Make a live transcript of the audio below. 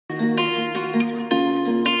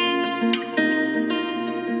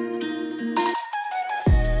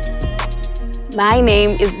My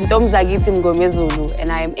name is Ntombi, and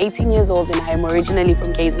I am 18 years old and I am originally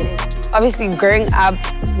from KZN. Obviously, growing up,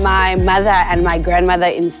 my mother and my grandmother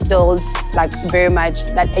instilled very much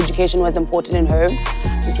that education was important in home.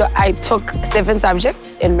 So I took 7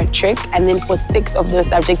 subjects in Matrics, and then for 6 of those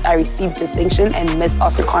subjects, I received distinction and missed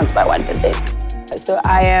Afrikaans by 1%. So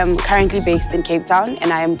I am currently based in Cape Town,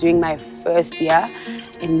 and I am doing my first year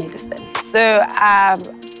in medicine. So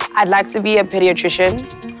I'd like to be a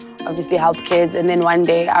pediatrician, obviously help kids, and then one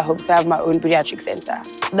day I hope to have my own pediatric center.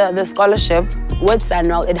 The scholarship with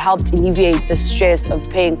SANRAL, it helped alleviate the stress of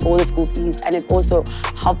paying for all the school fees, and it also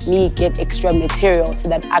helped me get extra material so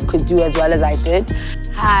that I could do as well as I did.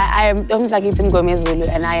 Hi, I am Ntombi,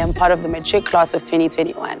 and I am part of the Matric class of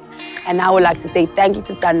 2021. And I would like to say thank you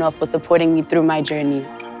to SANRAL for supporting me through my journey.